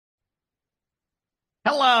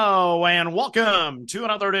Hello and welcome to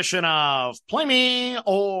another edition of Play Me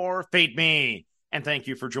or Fade Me. And thank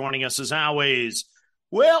you for joining us as always.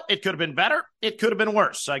 Well, it could have been better. It could have been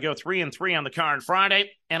worse. I go 3-3 on the card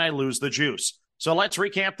Friday and I lose the juice. So let's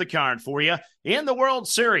recap the card for you. In the World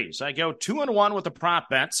Series, I go 2-1 with the prop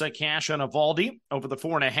bets. I cash on Eovaldi over the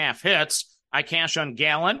 4.5 hits. I cash on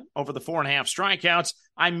Gallen over the 4.5 strikeouts.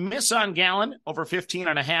 I miss on Gallen over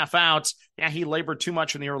 15.5 outs. Yeah, he labored too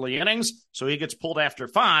much in the early innings, so he gets pulled after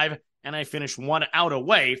 5, and I finish 1 out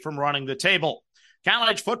away from running the table.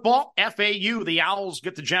 College football, FAU, the Owls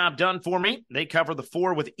get the job done for me. They cover the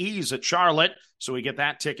 4 with ease at Charlotte, so we get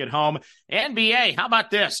that ticket home. NBA, how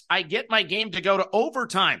about this? I get my game to go to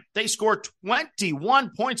overtime. They score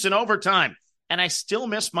 21 points in overtime, and I still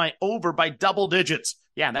miss my over by double digits.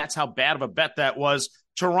 Yeah, that's how bad of a bet that was.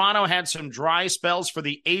 Toronto had some dry spells for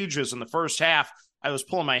the ages in the first half. I was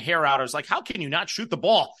pulling my hair out. I was like, how can you not shoot the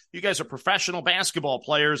ball? You guys are professional basketball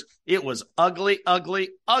players. It was ugly, ugly,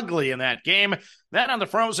 ugly in that game. Then on the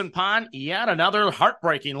frozen pond, yet another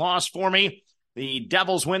heartbreaking loss for me. The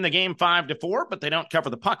Devils win the game 5-4, but they don't cover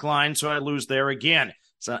the puck line, so I lose there again.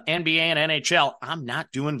 So NBA and NHL, I'm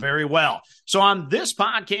not doing very well. So on this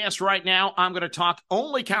podcast right now, I'm going to talk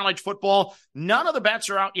only college football. None of the bets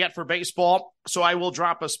are out yet for baseball, so I will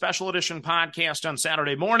drop a special edition podcast on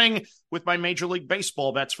Saturday morning with my Major League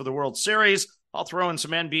Baseball bets for the World Series. I'll throw in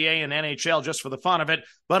some NBA and NHL just for the fun of it.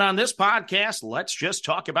 But on this podcast, let's just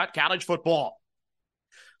talk about college football.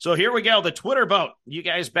 So here we go, the Twitter vote. You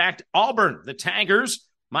guys backed Auburn, the Tigers,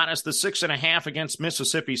 minus the 6.5 against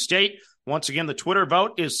Mississippi State. Once again, the Twitter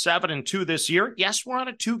vote is 7-2 this year. Yes, we're on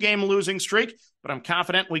a 2-game losing streak, but I'm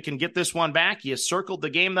confident we can get this one back. You circled the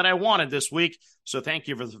game that I wanted this week, so thank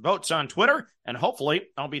you for the votes on Twitter, and hopefully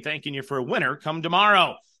I'll be thanking you for a winner come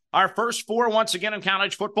tomorrow. Our first 4, once again, in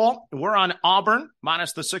college football, we're on Auburn,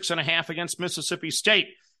 minus the 6.5 against Mississippi State.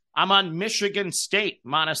 I'm on Michigan State,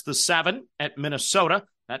 minus the 7 at Minnesota.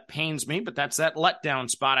 That pains me, but that's that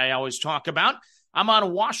letdown spot I always talk about. I'm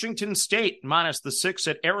on Washington State, minus the 6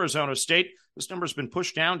 at Arizona State. This number's been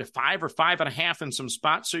pushed down to 5 or 5.5 in some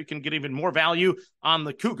spots, so you can get even more value on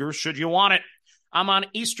the Cougars should you want it. I'm on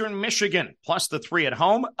Eastern Michigan, plus the 3 at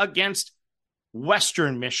home against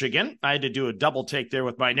Western Michigan. I had to do a double take there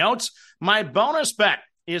with my notes. My bonus bet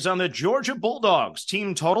is on the Georgia Bulldogs.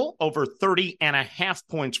 Team total over 30.5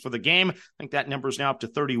 points for the game. I think that number's now up to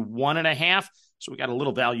 31.5, so we got a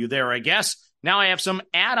little value there, I guess. Now I have some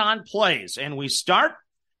add-on plays, and we start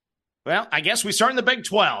in the Big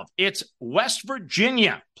 12. It's West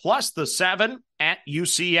Virginia plus the 7 at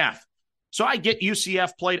UCF. So I get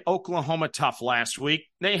UCF played Oklahoma tough last week.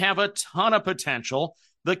 They have a ton of potential.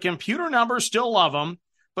 The computer numbers still love them,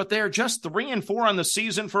 but they're just 3-4 on the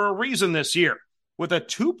season for a reason this year, with a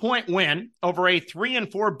 2-point win over a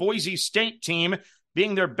 3-4 Boise State team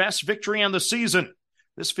being their best victory on the season.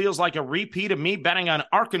 This feels like a repeat of me betting on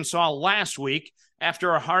Arkansas last week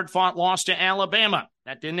after a hard-fought loss to Alabama.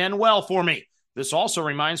 That didn't end well for me. This also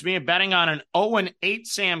reminds me of betting on an 0-8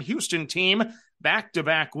 Sam Houston team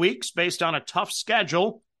back-to-back weeks based on a tough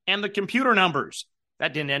schedule and the computer numbers.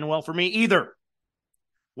 That didn't end well for me either.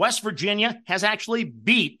 West Virginia has actually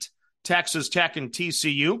beat Texas Tech and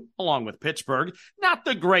TCU, along with Pittsburgh. Not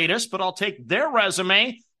the greatest, but I'll take their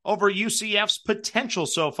resume over UCF's potential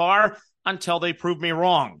so far until they prove me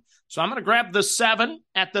wrong. So I'm going to grab the 7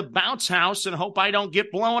 at the bounce house and hope I don't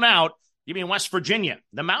get blown out. Give me West Virginia,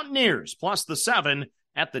 the Mountaineers, plus the 7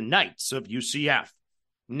 at the Knights of UCF.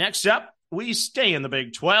 Next up, we stay in the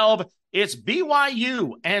Big 12. It's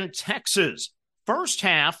BYU and Texas. First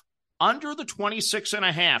half, under the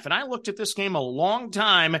 26.5. And I looked at this game a long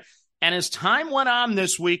time, and as time went on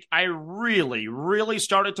this week, I really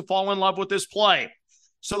started to fall in love with this play.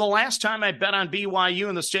 So the last time I bet on BYU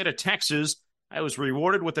in the state of Texas, I was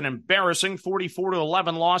rewarded with an embarrassing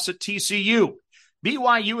 44-11 loss at TCU.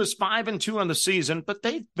 BYU is 5-2 on the season, but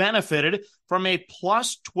they've benefited from a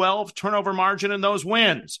plus 12 turnover margin in those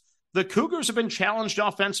wins. The Cougars have been challenged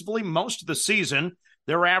offensively most of the season.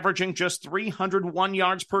 They're averaging just 301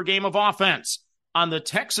 yards per game of offense. On the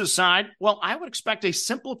Texas side, well, I would expect a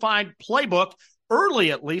simplified playbook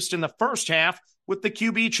early, at least in the first half, with the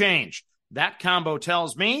QB change. That combo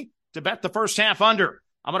tells me to bet the first half under.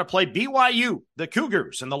 I'm going to play BYU, the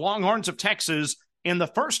Cougars, and the Longhorns of Texas in the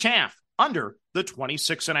first half under the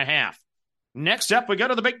 26.5. Next up, we go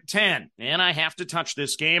to the Big Ten, and I have to touch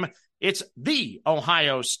this game. It's the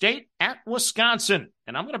Ohio State at Wisconsin,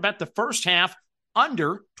 and I'm going to bet the first half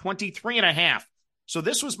under 23.5. So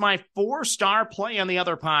this was my 4-star play on the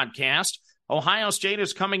other podcast. Ohio State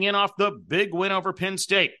is coming in off the big win over Penn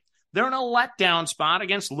State. They're in a letdown spot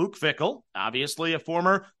against Luke Fickell, obviously a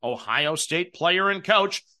former Ohio State player and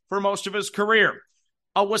coach for most of his career.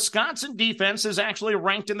 A Wisconsin defense is actually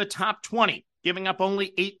ranked in the top 20, giving up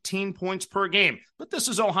only 18 points per game. But this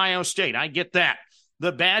is Ohio State. I get that.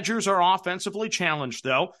 The Badgers are offensively challenged,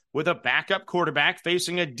 though, with a backup quarterback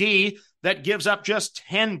facing a D that gives up just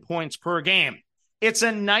 10 points per game. It's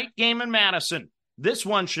a night game in Madison. This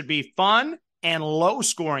one should be fun and low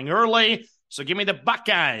scoring early. So give me the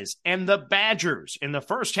Buckeyes and the Badgers in the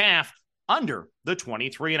first half under the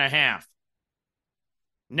 23.5.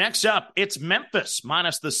 Next up, it's Memphis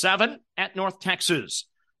minus the 7 at North Texas.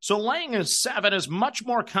 So laying a 7 is much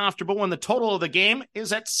more comfortable when the total of the game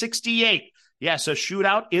is at 68. Yes, a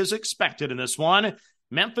shootout is expected in this one.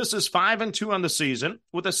 Memphis is 5-2 on the season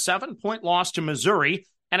with a 7-point loss to Missouri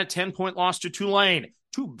and a 10-point loss to Tulane.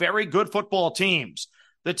 Two very good football teams.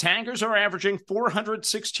 The Tigers are averaging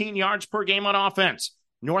 416 yards per game on offense.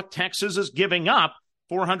 North Texas is giving up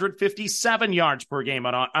 457 yards per game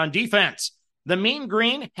on defense. The Mean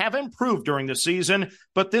Green have improved during the season,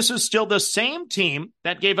 but this is still the same team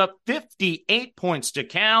that gave up 58 points to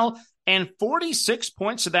Cal and 46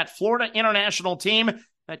 points to that Florida International team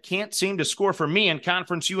that can't seem to score for me in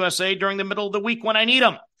Conference USA during the middle of the week when I need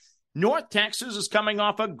them. North Texas is coming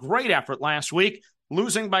off a great effort last week,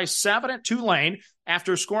 losing by 7 at Tulane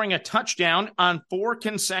after scoring a touchdown on 4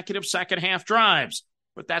 consecutive second-half drives.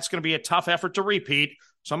 But that's going to be a tough effort to repeat,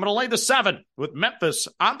 so I'm going to lay the 7 with Memphis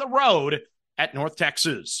on the road at North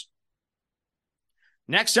Texas.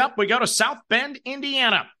 Next up, we go to South Bend,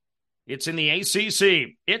 Indiana. It's in the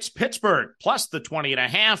ACC. It's Pittsburgh plus the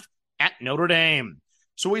 20.5 at Notre Dame.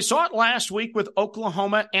 So we saw it last week with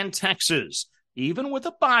Oklahoma and Texas. Even with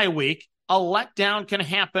a bye week, a letdown can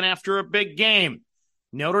happen after a big game.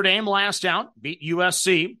 Notre Dame last out beat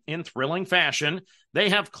USC in thrilling fashion. They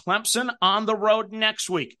have Clemson on the road next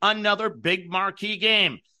week, another big marquee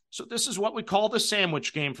game. So this is what we call the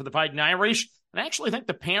sandwich game for the Fighting Irish. And I actually think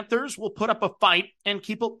the Panthers will put up a fight and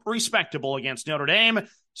keep it respectable against Notre Dame.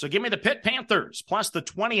 So give me the Pitt Panthers plus the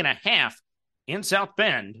 20.5 in South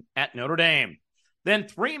Bend at Notre Dame. Then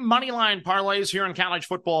 3 moneyline parlays here in college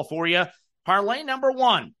football for you. Parlay number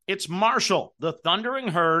 1, it's Marshall, the Thundering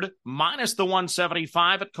Herd, minus the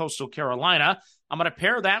 175 at Coastal Carolina. I'm going to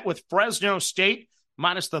pair that with Fresno State,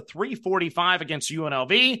 minus the 345 against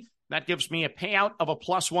UNLV. That gives me a payout of a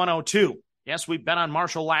plus 102. Yes, we bet on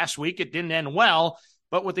Marshall last week. It didn't end well,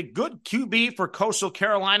 but with a good QB for Coastal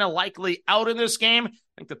Carolina likely out in this game, I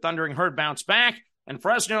think the Thundering Herd bounce back. And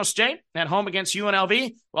Fresno State at home against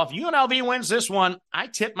UNLV. Well, if UNLV wins this one, I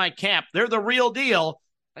tip my cap. They're the real deal.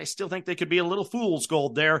 I still think they could be a little fool's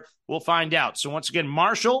gold there. We'll find out. So once again,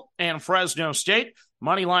 Marshall and Fresno State,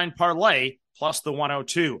 moneyline parlay plus the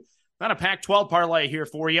 102. Then a Pac-12 parlay here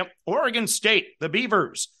for you. Oregon State, the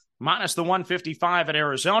Beavers, minus the 155 at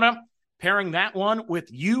Arizona. Pairing that one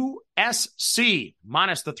with USC,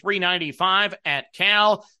 minus the 395 at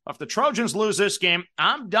Cal. If the Trojans lose this game,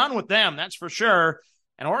 I'm done with them, that's for sure.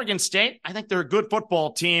 And Oregon State, I think they're a good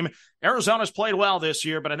football team. Arizona's played well this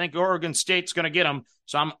year, but I think Oregon State's going to get them.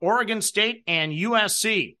 So I'm Oregon State and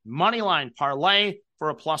USC, moneyline parlay for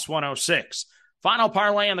a plus 106. Final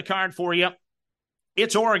parlay on the card for you.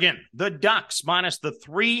 It's Oregon, the Ducks, minus the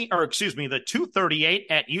 238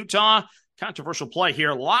 at Utah. Controversial play here.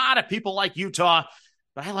 A lot of people like Utah,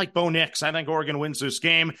 but I like Bo Nix. I think Oregon wins this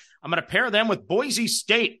game. I'm going to pair them with Boise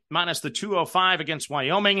State, minus the 205 against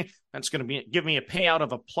Wyoming. That's going to give me a payout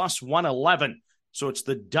of a plus 111. So it's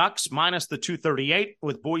the Ducks minus the 238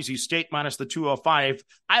 with Boise State minus the 205.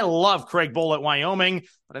 I love Craig Bowl at Wyoming,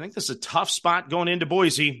 but I think this is a tough spot going into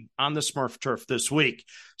Boise on the Smurf turf this week.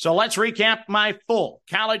 So let's recap my full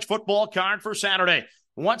college football card for Saturday.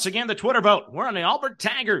 Once again, the Twitter vote. We're on the Auburn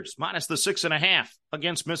Tigers minus the 6.5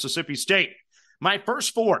 against Mississippi State. My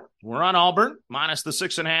first 4, we're on Auburn minus the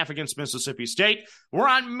 6.5 against Mississippi State. We're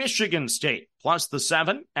on Michigan State plus the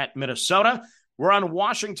 7 at Minnesota. We're on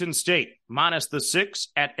Washington State minus the 6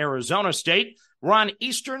 at Arizona State. We're on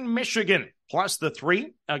Eastern Michigan plus the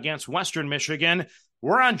 3 against Western Michigan.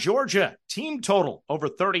 We're on Georgia team total over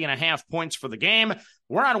 30.5 points for the game.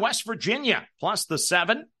 We're on West Virginia plus the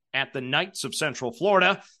 7 at the Knights of Central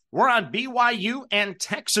Florida. We're on BYU and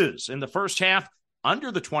Texas in the first half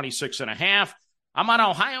under the 26.5. I'm on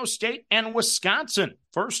Ohio State and Wisconsin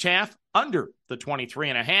first half under the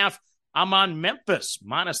 23.5. I'm on Memphis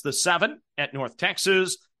minus the 7 at North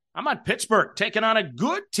Texas. I'm on Pittsburgh taking on a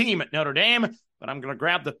good team at Notre Dame, but I'm going to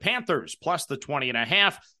grab the Panthers plus the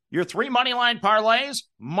 20.5. Your 3 moneyline parlays,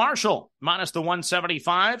 Marshall minus the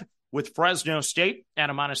 175 with Fresno State at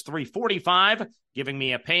a minus 345, giving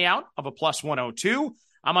me a payout of a plus 102.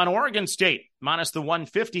 I'm on Oregon State minus the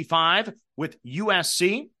 155 with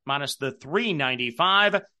USC minus the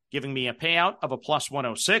 395, giving me a payout of a plus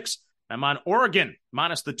 106. I'm on Oregon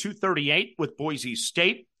minus the 238 with Boise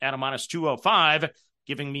State at a minus 205,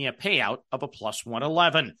 giving me a payout of a plus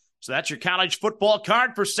 111. So that's your college football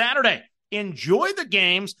card for Saturday. Enjoy the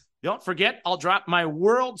games. Don't forget, I'll drop my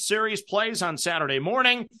World Series plays on Saturday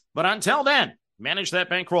morning. But until then, manage that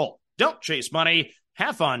bankroll. Don't chase money.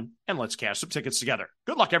 Have fun, and let's cash some tickets together.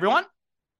 Good luck, everyone.